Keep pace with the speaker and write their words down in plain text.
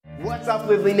What's up,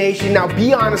 Live Lean Nation? Now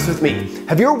be honest with me.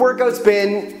 Have your workouts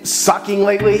been sucking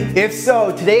lately? If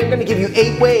so, today I'm going to give you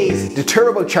 8 ways to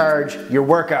turbocharge your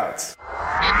workouts.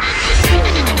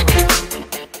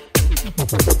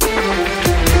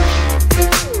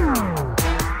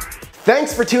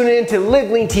 Thanks for tuning in to Live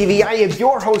Lean TV. I am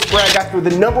your host, Brad Guthrie, the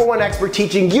 #1 expert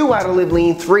teaching you how to live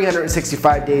lean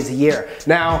 365 days a year.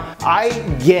 Now, I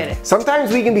get it.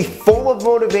 Sometimes we can be full of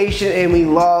motivation and we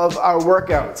love our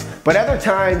workouts. But other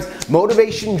times,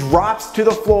 motivation drops to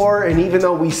the floor, and even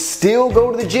though we still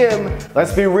go to the gym,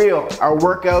 let's be real, our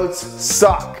workouts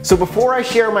suck. So before I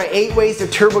share my 8 ways to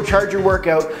turbocharge your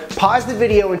workout, pause the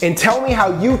video and tell me how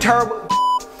you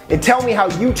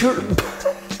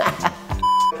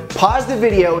Pause the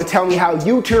video and tell me how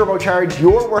you turbocharge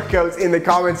your workouts in the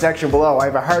comment section below. I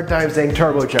have a hard time saying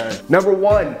turbocharge. Number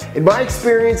 1, in my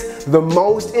experience, the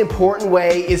most important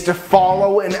way is to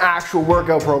follow an actual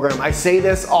workout program. I say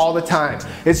this all the time.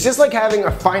 It's just like having a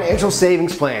financial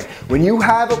savings plan. When you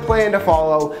have a plan to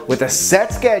follow with a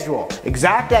set schedule,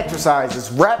 exact exercises,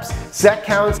 reps, set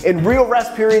counts, and real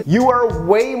rest periods, you are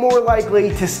way more likely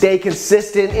to stay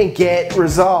consistent and get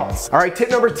results. All right,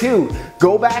 tip number 2,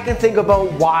 go back and think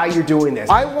about why you're doing this.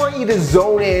 I want you to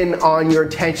zone in on your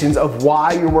intentions of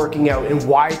why you're working out and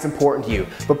why it's important to you.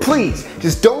 But please,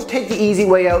 just don't take the easy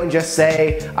way out and just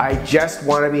say, I just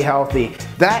want to be healthy.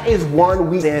 That is one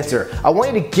weak answer. I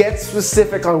want you to get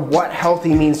specific on what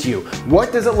healthy means to you.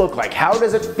 What does it look like? How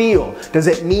does it feel? Does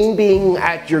it mean being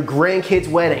at your grandkid's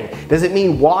wedding? Does it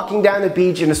mean walking down the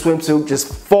beach in a swimsuit just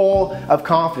full of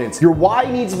confidence? Your why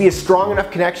needs to be a strong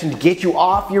enough connection to get you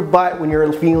off your butt when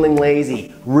you're feeling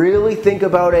lazy. Really think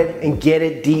about it and get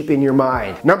it deep in your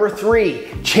mind. Number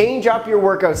 3, change up your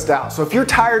workout style. So if you're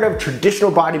tired of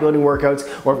traditional bodybuilding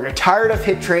workouts, or if you're tired of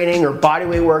HIIT training or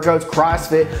bodyweight workouts,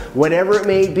 CrossFit, whatever it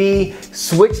may be,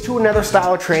 switch to another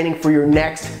style of training for your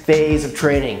next phase of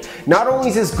training. Not only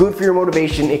is this good for your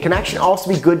motivation, it can actually also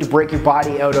be good to break your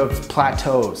body out of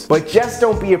plateaus. But just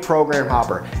don't be a program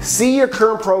hopper. See your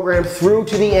current program through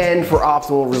to the end for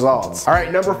optimal results. All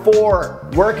right, number 4,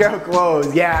 workout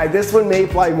clothes. Yeah, this one may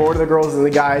apply more to the girls than the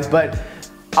guys, but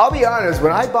I'll be honest,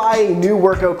 when I buy new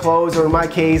workout clothes, or in my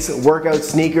case, workout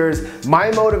sneakers,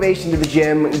 my motivation to the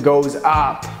gym goes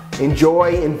up.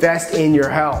 Enjoy, invest in your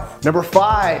health. Number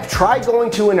 5, try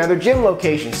going to another gym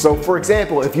location. So for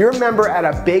example, if you're a member at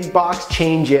a big box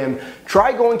chain gym,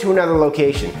 try going to another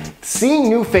location. Seeing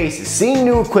new faces, seeing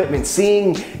new equipment,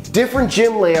 seeing different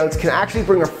gym layouts can actually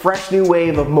bring a fresh new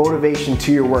wave of motivation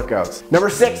to your workouts. Number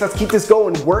 6, let's keep this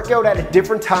going. Work out at a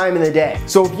different time in the day.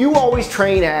 So if you always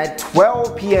train at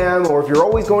 12 p.m. or if you're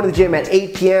always going to the gym at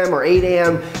 8 p.m. or 8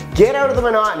 a.m., get out of the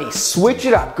monotony, switch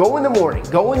it up. Go in the morning,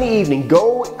 go in the evening,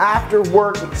 go after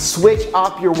work, switch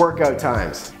up your workout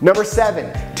times. Number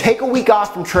 7, take a week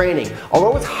off from training.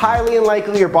 Although it's highly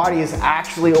unlikely your body is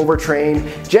actually overtrained,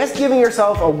 just giving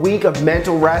yourself a week of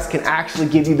mental rest can actually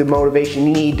give you the motivation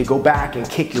you need to go back and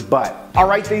kick your butt. All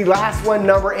right, the last one,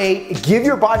 number 8, give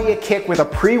your body a kick with a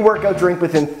pre-workout drink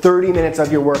within 30 minutes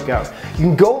of your workout. You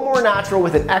can go more natural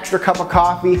with an extra cup of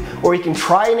coffee, or you can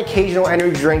try an occasional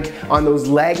energy drink on those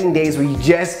lagging days where you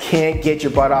just can't get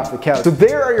your butt off the couch. So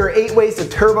there are your 8 ways to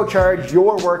turbocharge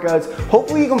your workouts.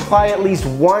 Hopefully you can apply at least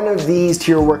one of these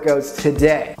to your workouts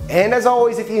today. And as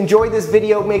always, if you enjoyed this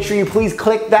video, make sure you please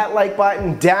click that like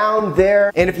button down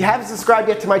there. And if you haven't subscribed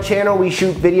yet to my channel, we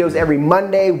shoot videos every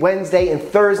Monday, Wednesday, and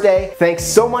Thursday. Thanks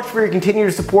so much for your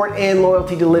continued support and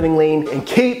loyalty to Living Lean, and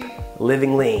keep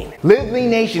living lean. Live Lean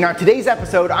Nation, on today's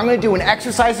episode, I'm gonna do an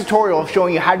exercise tutorial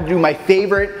showing you how to do my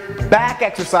favorite back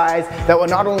exercise that will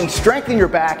not only strengthen your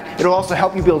back, it'll also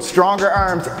help you build stronger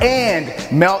arms and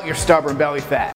melt your stubborn belly fat.